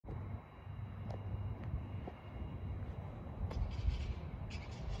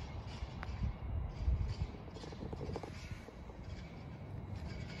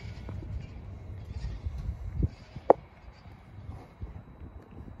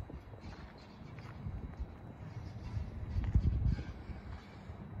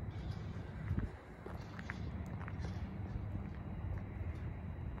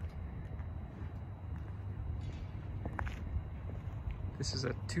This is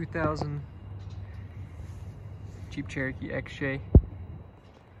a 2000 Jeep Cherokee XJ.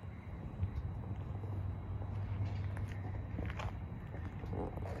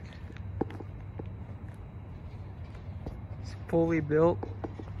 It's fully built.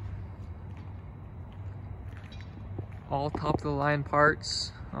 All top of the line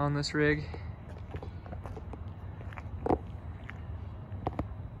parts on this rig.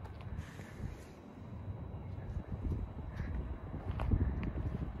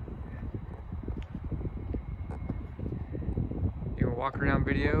 Walk around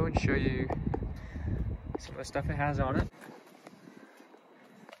video and show you some of the stuff it has on it.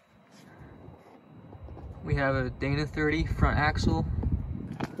 We have a Dana 30 front axle.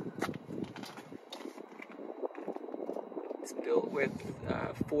 It's built with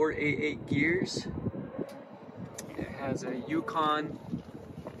 488 gears. It has a Yukon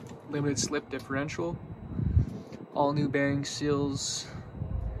limited slip differential. All new bearing seals.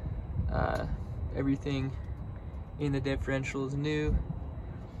 Everything in the differential is new.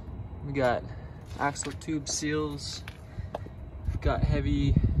 We got axle tube seals. We've got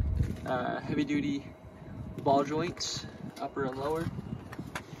heavy duty ball joints, upper and lower.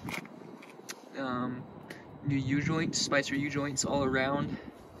 New U-joints, Spicer U-joints all around.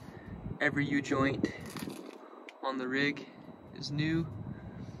 Every U-joint on the rig is new.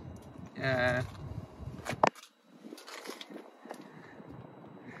 Got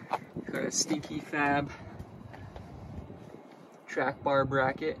a Stinky Fab track bar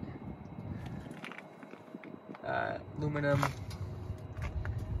bracket, aluminum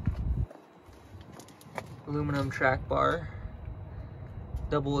track bar,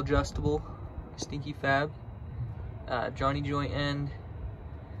 double adjustable, Stinky Fab, Johnny joint end,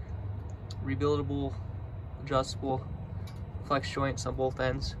 rebuildable, adjustable, flex joints on both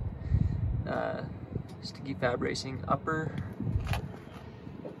ends, Stinky Fab Racing upper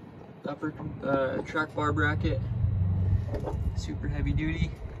track bar bracket. Super heavy duty.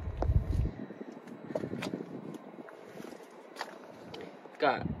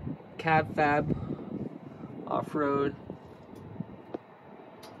 Got cab fab off-road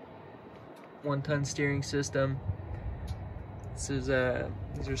 1-ton steering system. These are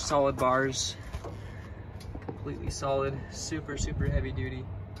solid bars, completely solid, super heavy duty.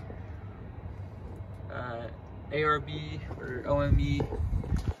 ARB or OME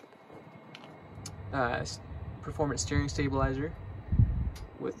performance steering stabilizer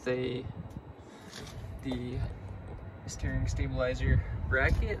with the steering stabilizer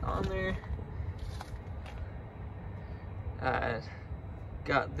bracket on there.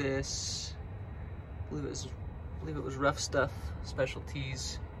 Got this, I believe it was Rough Stuff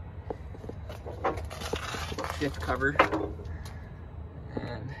Specialties shift cover,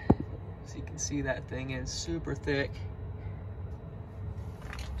 and as you can see, that thing is super thick,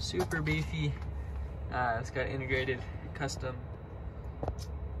 super beefy. It's got integrated custom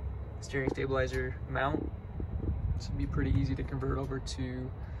steering stabilizer mount. This would be pretty easy to convert over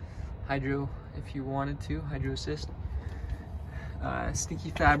to hydro if you wanted to, hydro assist.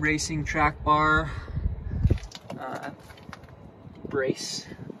 Stinky Fab Racing track bar brace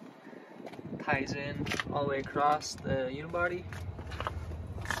ties in all the way across the unibody.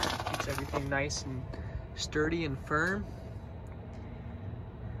 Keeps everything nice and sturdy and firm.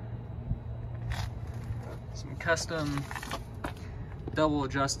 Some custom double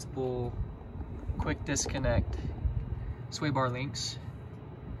adjustable quick disconnect sway bar links,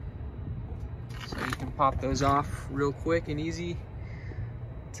 so you can pop those off real quick and easy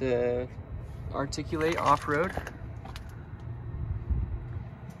to articulate off-road.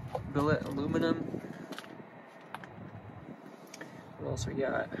 Billet aluminum. What else we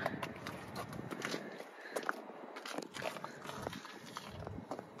got?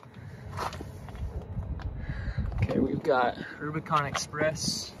 Okay, we've got Rubicon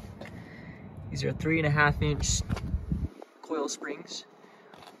Express. These are 3.5-inch coil springs.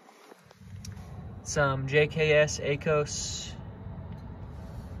 Some JKS ACOS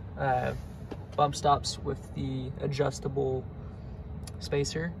bump stops with the adjustable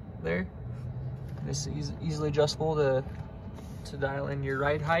spacer there. This is easily adjustable to dial in your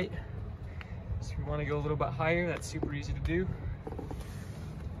ride height. So if you want to go a little bit higher, that's super easy to do.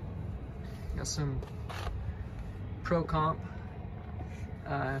 Got some Pro Comp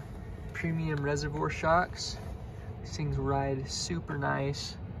premium reservoir shocks. These things ride super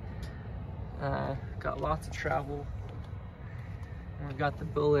nice. Got lots of travel. And we've got the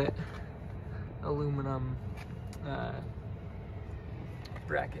billet aluminum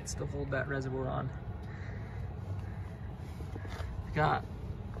brackets to hold that reservoir on. Got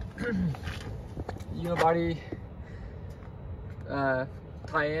unibody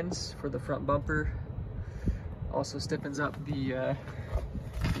tie-ins for the front bumper. Also stiffens up the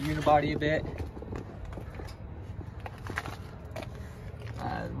unibody a bit.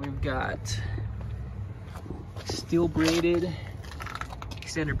 We've got steel braided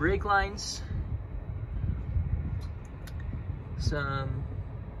extended brake lines, some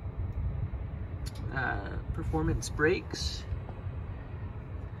performance brakes.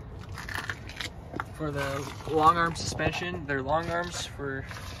 For the long arm suspension, they're long arms for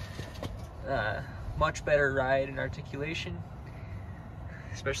much better ride and articulation,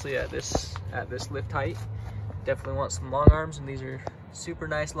 especially at this lift height. Definitely want some long arms, and these are super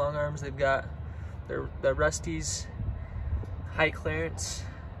nice long arms. They've got the Rusty's high clearance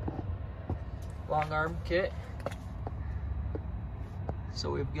long arm kit.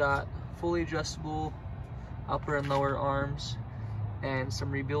 So we've got fully adjustable upper and lower arms, and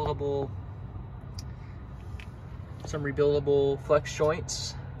some rebuildable flex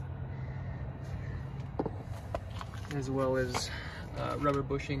joints, as well as rubber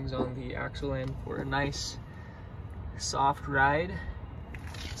bushings on the axle end for a nice soft ride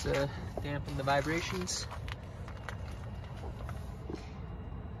to dampen the vibrations.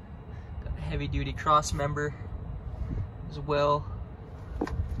 Got a heavy duty cross member as well.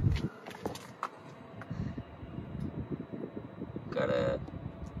 Got a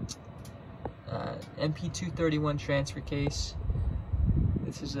MP231 transfer case.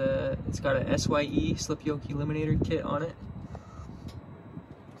 This is it's got a SYE slip yoke eliminator kit on it,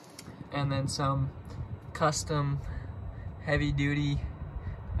 and then some custom heavy duty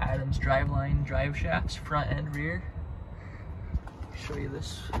Adams driveline drive shafts, front and rear. Show you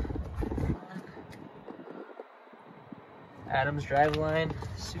this. Adams driveline,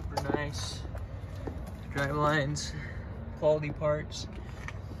 super nice drivelines, quality parts.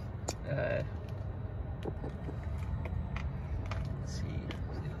 Let's see,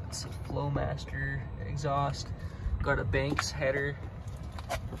 it's a Flowmaster exhaust. Got a Banks header,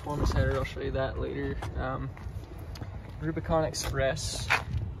 performance header. I'll show you that later. Rubicon Express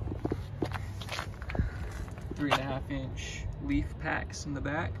 3.5-inch leaf packs in the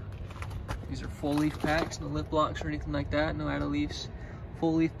back. These are full leaf packs, no lip blocks or anything like that, no added leaves.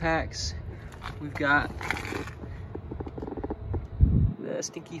 Full leaf packs. We've got the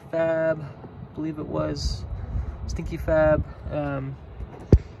Stinky Fab, I believe it was Stinky Fab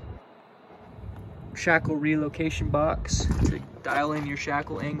shackle relocation box to dial in your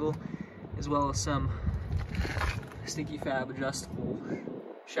shackle angle, as well as some Stinky Fab adjustable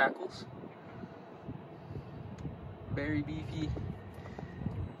shackles. Very beefy.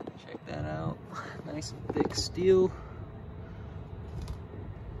 Check that out. Nice and thick steel.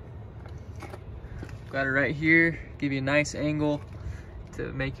 Got it right here. Give you a nice angle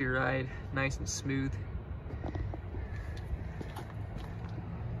to make your ride nice and smooth.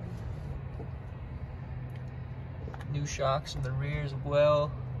 New shocks in the rear as well.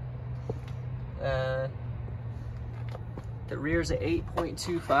 The rear is an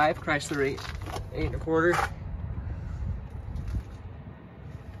 8.25 Chrysler 8 1/4.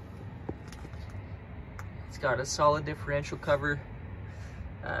 It's got a solid differential cover,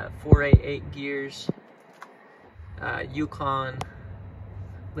 488 gears, Yukon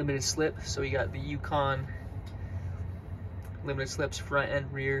limited slip. So you got the Yukon limited slips front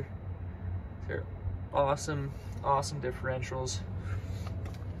and rear. They're awesome differentials.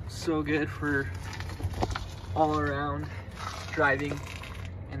 So good for all around driving,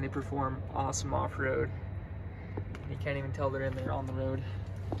 and they perform awesome off-road. You can't even tell they're in there on the road.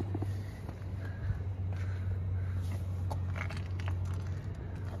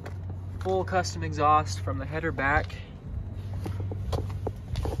 Full custom exhaust from the header back.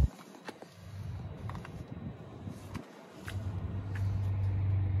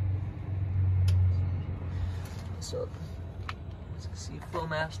 So, as you can see,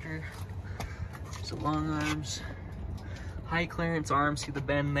 Flowmaster, some long arms, high clearance arms. See the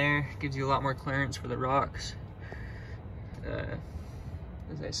bend there? Gives you a lot more clearance for the rocks.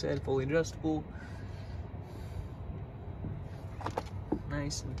 As I said, fully adjustable.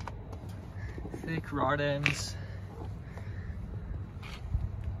 Nice and thick rod ends.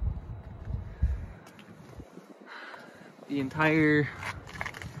 The entire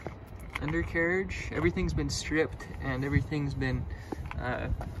undercarriage, everything's been stripped and everything's been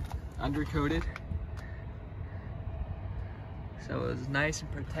undercoated, so it's nice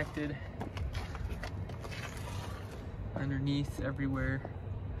and protected underneath everywhere.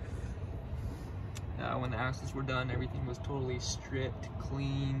 When the axles were done, everything was totally stripped,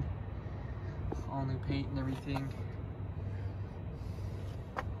 clean, all new paint and everything.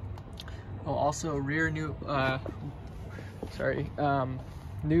 Oh, also rear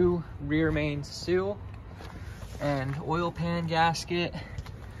new rear main seal and oil pan gasket.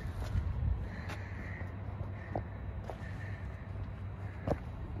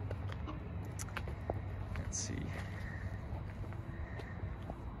 Let's see.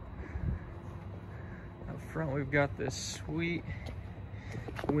 Up front we've got this sweet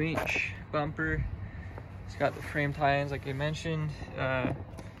winch bumper. It's got the frame tie-ins like I mentioned.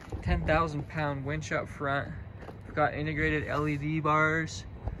 10,000 pound winch up front. We've got integrated LED bars,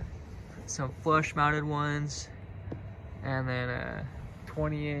 some flush mounted ones, and then a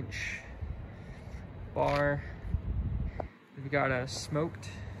 20-inch bar. We've got a smoked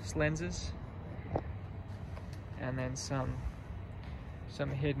lenses, and then some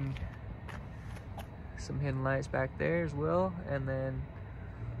hidden lights back there as well, and then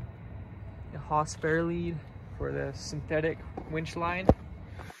a Haas spare lead for the synthetic winch line.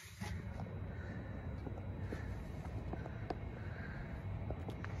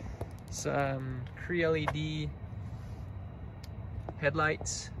 Some Cree LED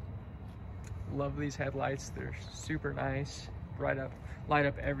headlights. Love these headlights. They're super nice. Light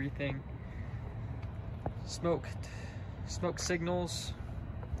up everything. Smoke signals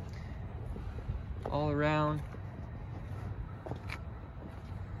all around.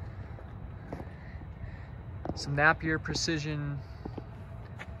 Some Napier precision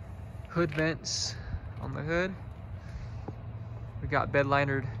hood vents on the hood. We got bed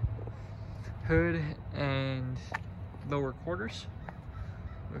linered hood and lower quarters.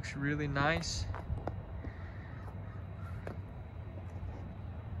 Looks really nice.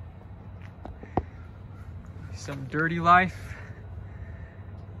 Some Dirty Life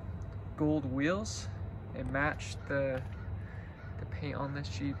gold wheels. They match the paint on this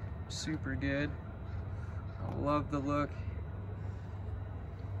Jeep super good. I love the look.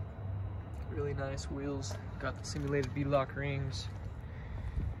 Really nice wheels. Got the simulated beadlock rings.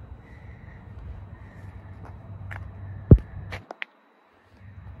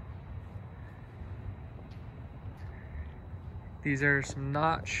 These are some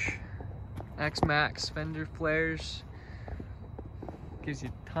Notch X-Max fender flares. Gives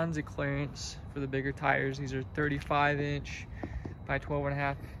you tons of clearance for the bigger tires. These are 35-inch by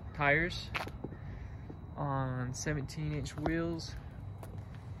 12.5 tires on 17-inch wheels.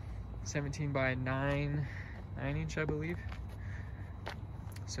 17 by 9-inch, I believe.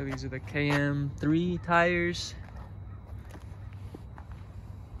 So these are the KM3 tires.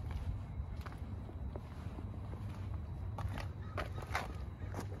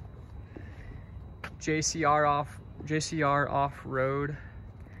 JCR off-road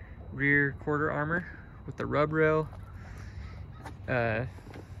rear quarter armor with the rub rail.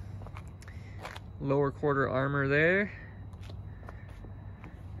 Lower quarter armor there.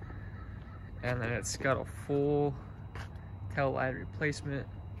 And then it's got a full tail light replacement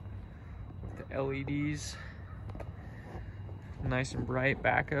with the LEDs. Nice and bright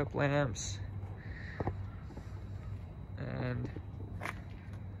backup lamps. And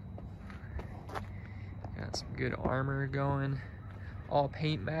got some good armor going. All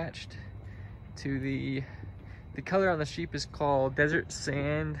paint matched to the color on the Jeep is called Desert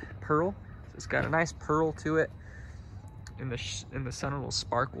Sand Pearl. So it's got a nice pearl to it. In the sun it'll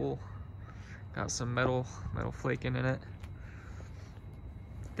sparkle. Got some metal flaking in it.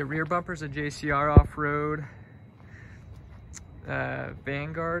 The rear bumper's a JCR off-road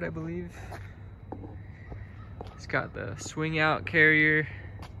Vanguard, I believe. It's got the swing out carrier.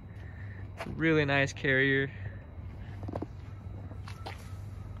 Really nice carrier.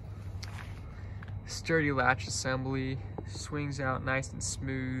 Sturdy latch assembly. Swings out nice and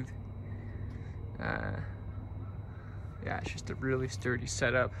smooth. Yeah, it's just a really sturdy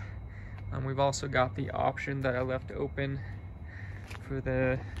setup. We've also got the option that I left open for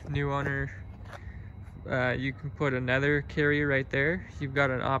the new owner. You can put another carrier right there. You've got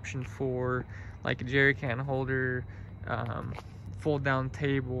an option for like a jerry can holder, fold down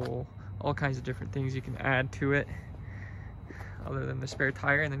table, all kinds of different things you can add to it other than the spare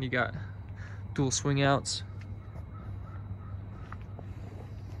tire. And then you got dual swing outs.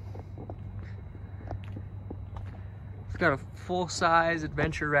 It's got a full-size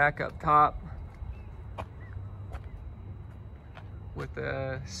adventure rack up top with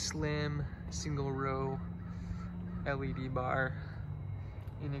a slim single row LED bar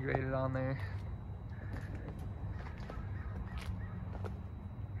integrated on there.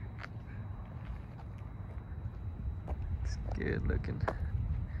 It's good looking.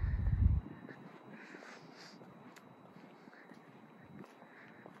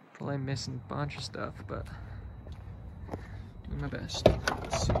 Probably missing a bunch of stuff, but doing my best.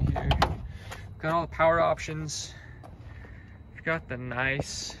 Let's see here. Got all the power options. We've got the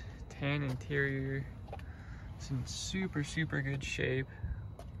nice tan interior. It's in super, super good shape.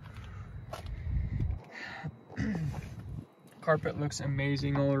 Carpet looks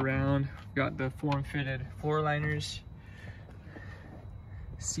amazing all around. We've got the form-fitted floor liners.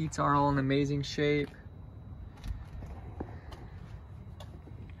 Seats are all in amazing shape.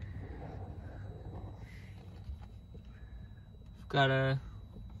 We've got a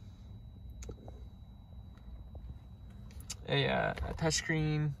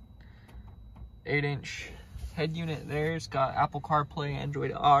touchscreen 8-inch head unit there. It's got Apple CarPlay,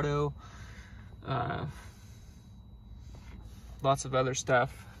 Android Auto, lots of other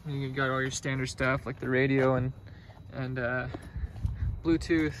stuff. You got all your standard stuff like the radio and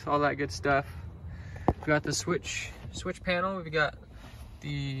Bluetooth, all that good stuff. We've got the switch panel. We've got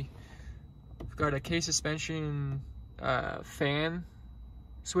a case suspension fan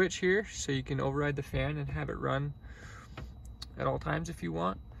switch here, so you can override the fan and have it run at all times if you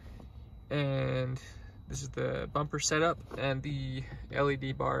want. And this is the bumper setup and the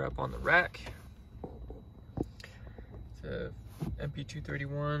LED bar up on the rack. It's a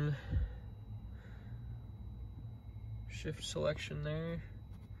MP231 shift selection there.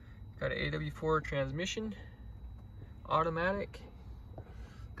 Got an AW4 transmission, automatic.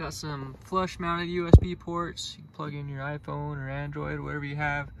 Got some flush mounted USB ports. You can plug in your iPhone or Android, whatever you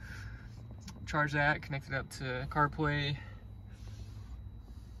have. Charge that, connect it up to CarPlay.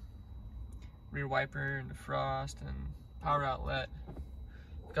 Rear wiper and defrost and power outlet.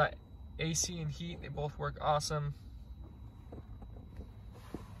 Got AC and heat, they both work awesome.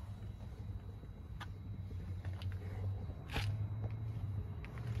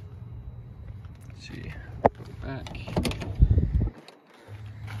 Let's see, go back.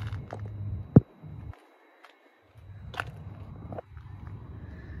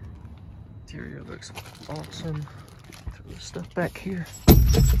 Interior looks awesome. Throw the stuff back here.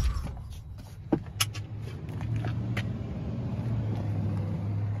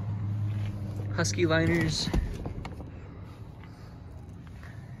 Husky liners.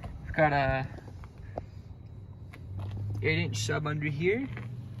 We've got a 8-inch sub under here.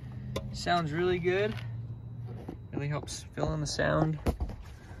 Sounds really good. Really helps fill in the sound.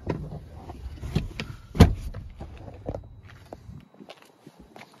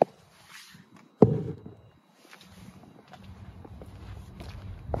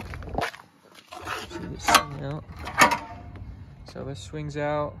 So this swings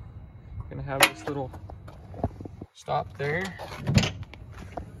out. Gonna have this little stop there.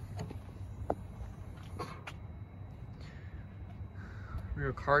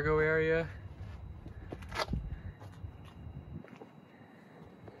 Rear cargo area.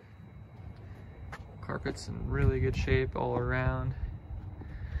 Carpet's in really good shape all around.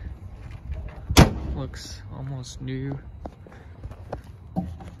 Looks almost new.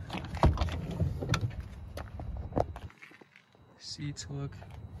 Seats look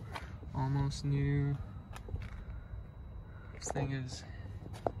almost new. This thing is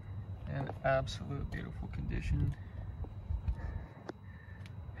in absolute beautiful condition.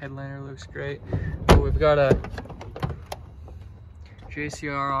 Headliner looks great. Oh, we've got a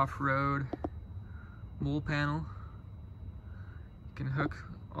JCR off-road mule panel. You can hook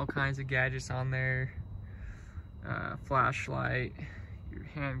all kinds of gadgets on there. Flashlight, your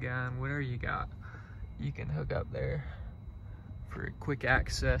handgun, whatever you got, you can hook up there for quick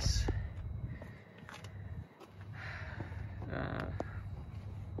access.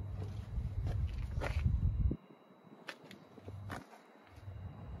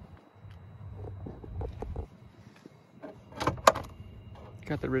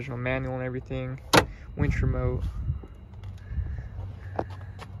 Got the original manual and everything, winch remote.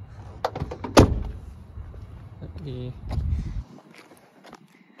 It's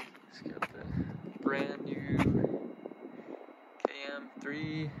got the brand new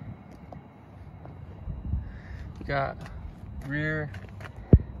KM3. Got rear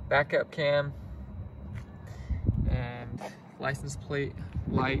backup cam and license plate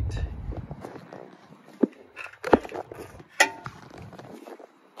light.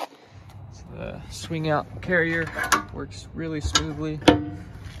 So the swing out carrier works really smoothly.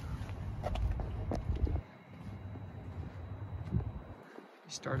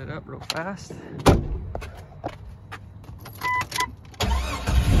 Start it up real fast.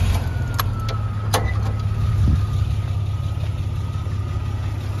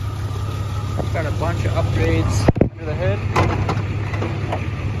 Got a bunch of upgrades under the hood.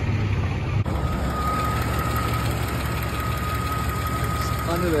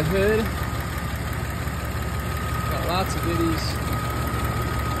 Under the hood, got lots of goodies.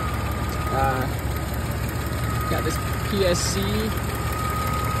 Got this PSC,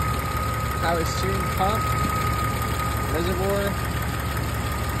 power steering pump, reservoir.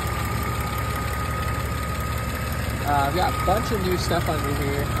 I've got a bunch of new stuff under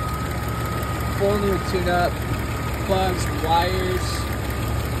here. Full new tune-up, plugs, wires,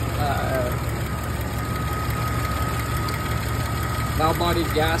 valve body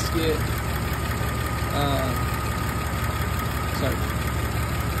gasket,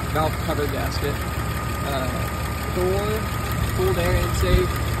 valve cover gasket, door, cooled air intake.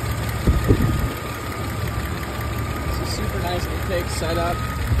 It's a super nice intake setup.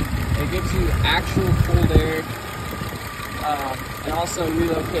 It gives you actual cooled air, and also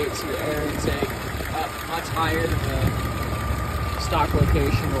relocates your air intake up much higher than the stock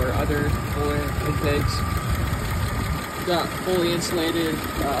location or other full air intakes. Got fully insulated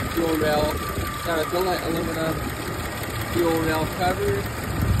fuel rail, got a billet aluminum fuel rail cover,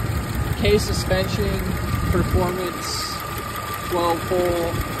 K suspension, performance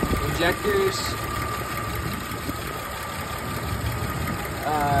 12-hole injectors,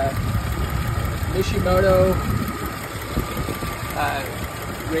 Mishimoto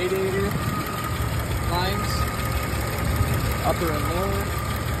radiator lines, upper and lower.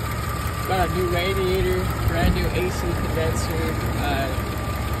 Got a new radiator, brand new AC condenser,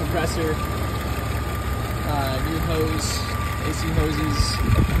 compressor, new hose, AC hoses.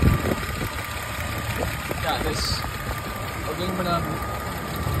 Got this aluminum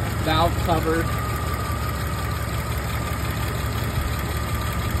valve cover,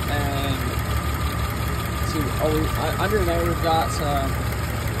 and under there we've got some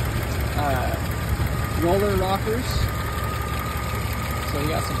roller rockers. So you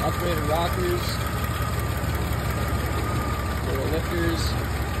got some upgraded rockers, little lifters.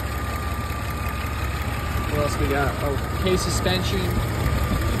 What else we got? Oh, K suspension,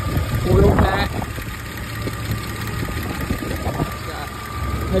 oil pack. Got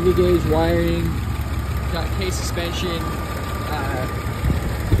heavy gauge wiring. Got K suspension,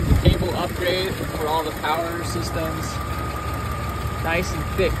 cable upgrade for all the power systems. Nice and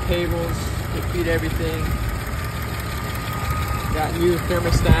thick cables to feed everything. Got new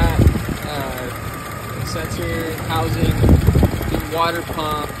thermostat, sensor housing, new water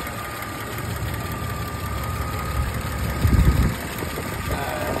pump.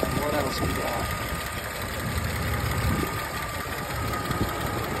 What else we got?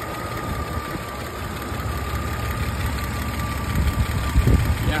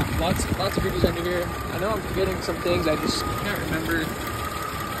 Yeah, lots of features under here. I know I'm forgetting some things. I just can't remember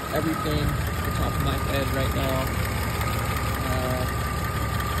everything off the top of my head right now.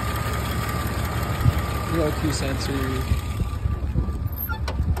 Cherokee sensor,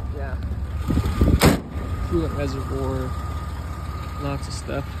 yeah, coolant reservoir, lots of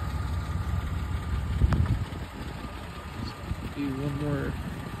stuff. Let's do one more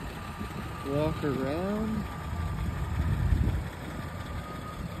walk around.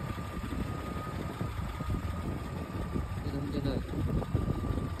 And I'm gonna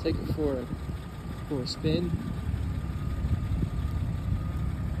take it for a spin.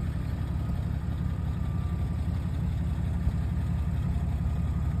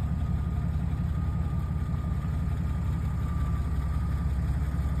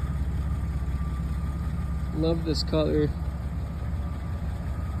 Love this color.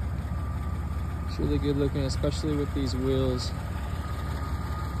 It's really good looking, especially with these wheels.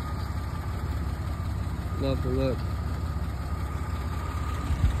 Love the look.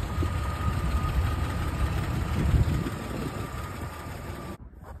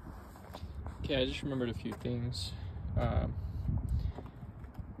 Okay, I just remembered a few things.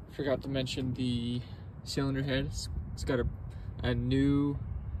 Forgot to mention the cylinder head. It's got a new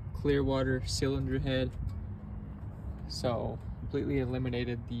clear water cylinder head. So completely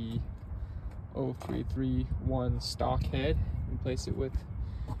eliminated the 0331 stock head, replaced it with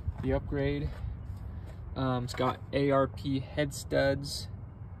the upgrade. It's got ARP head studs,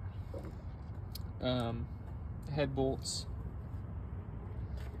 head bolts.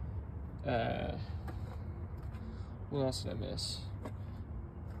 What else did I miss?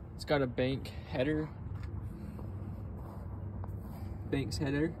 It's got a bank header, Banks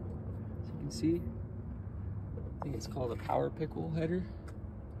header, as you can see. I think it's called a power pickle header.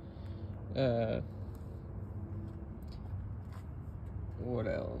 What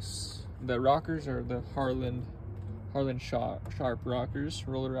else? The rockers are the Harlan Sharp rockers,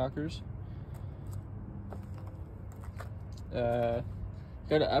 roller rockers. Got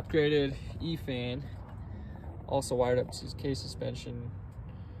an upgraded E-fan, also wired up to his K suspension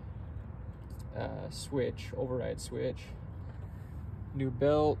switch, override switch. New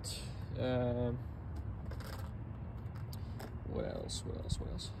belt. What else?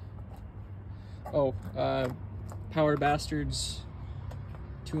 Oh, Power Bastards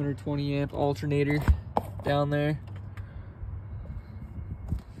 220 amp alternator down there.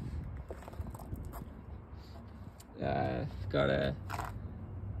 Got a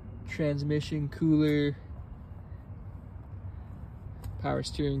transmission cooler, power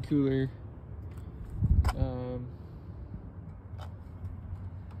steering cooler.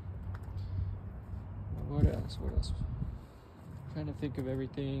 What else? I'm trying to think of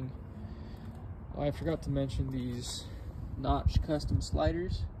everything. Oh, I forgot to mention these notch custom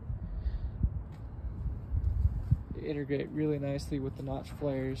sliders. They integrate really nicely with the notch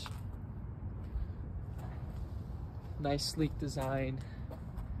flares. Nice sleek design.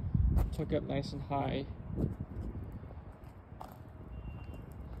 Took up nice and high.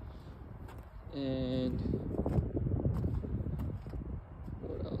 And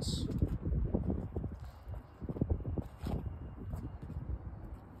what else?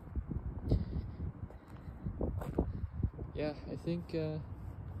 Yeah, I think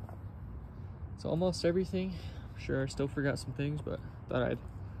it's almost everything. I'm sure I still forgot some things, but thought I'd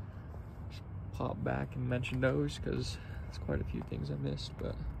just pop back and mention those because there's quite a few things I missed,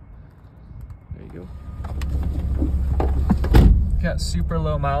 but there you go. Got super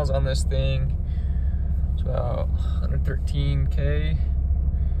low miles on this thing. It's about 113K.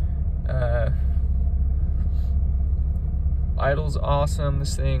 Idle's awesome.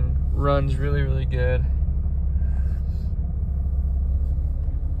 This thing runs really, really good.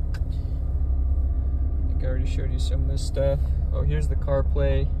 I think I already showed you some of this stuff. Oh, here's the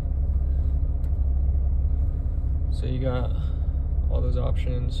CarPlay. So you got all those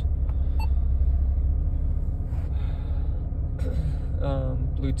options.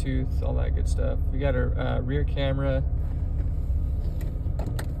 Bluetooth, all that good stuff. We got a rear camera.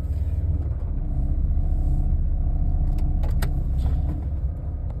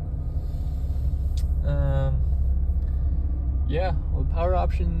 Yeah, well, the power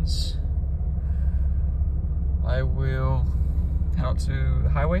options, I will head out to the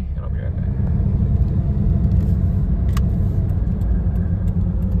highway and I'll be right back.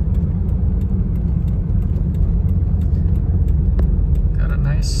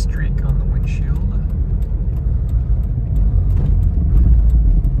 Streak on the windshield.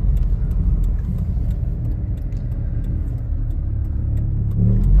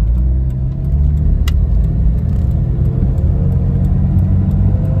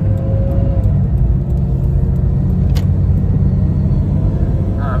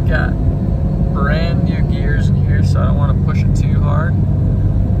 I've got brand new gears in here, so I don't want to push it too hard.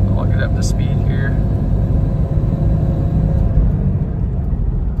 I'll get up to speed here.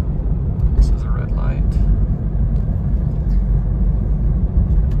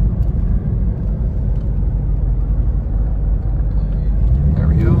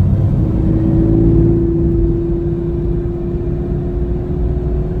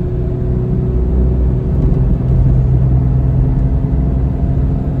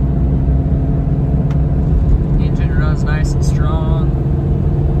 Nice and strong.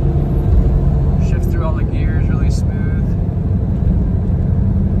 Shift through all the gears really smooth.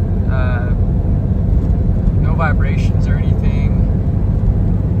 No vibrations or anything.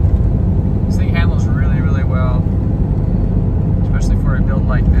 This thing handles really, really well, especially for a build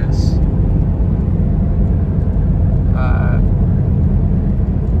like this.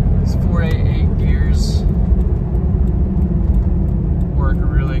 These 488 gears work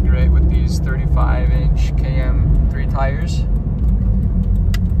really great with these 35-inch KM3 tires.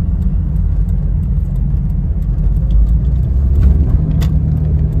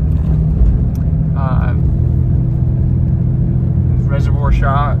 Reservoir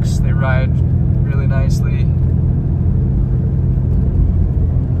shocks, they ride really nicely.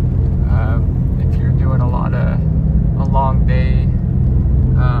 If you're doing a long day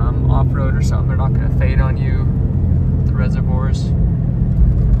off-road or something, they're not going to fade on you. The reservoirs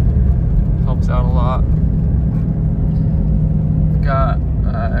helps out a lot. Got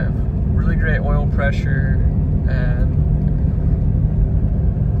really great oil pressure, and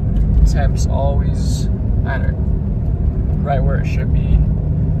temp's always at right where it should be,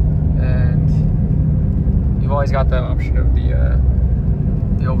 and you've always got the option of the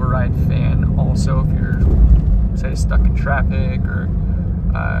override fan also if you're, say, stuck in traffic or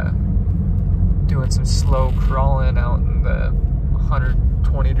doing some slow crawling out in the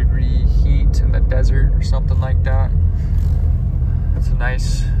 120-degree heat in the desert or something like that. It's a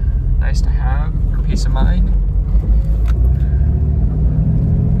nice to have for peace of mind.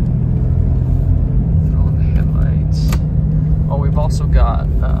 Throw in the headlights. Oh, we've also got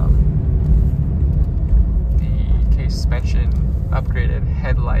the suspension upgraded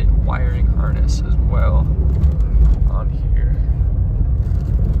headlight wiring harness as well on here.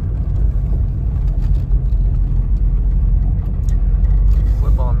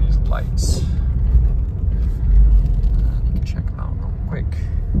 Flip on these lights. You can check them out real quick.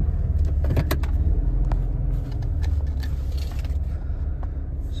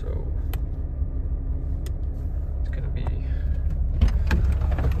 So it's gonna be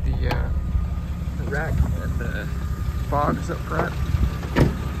the rack and the fogs up front.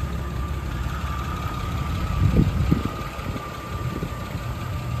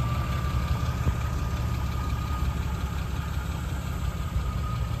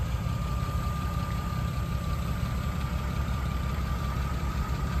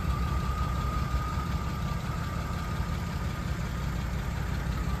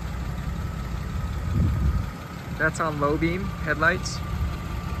 That's on low beam headlights.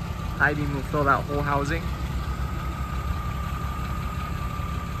 High beam will fill that whole housing.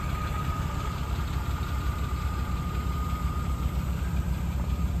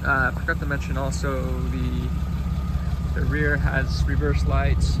 I forgot to mention also the rear has reverse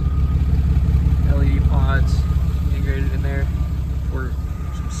lights, LED pods integrated in there for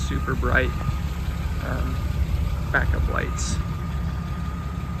some super bright backup lights.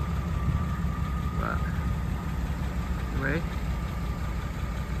 But anyway,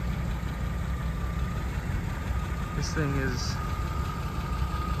 this thing is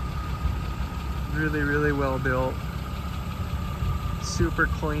really, really well built. Super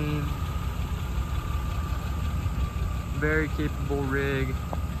clean, very capable rig,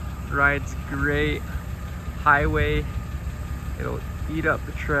 rides great highway, it'll eat up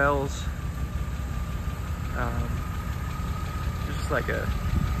the trails, just like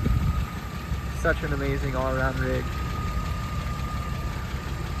such an amazing all-around rig.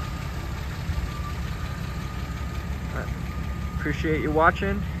 Appreciate you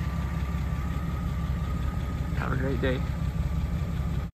watching, have a great day.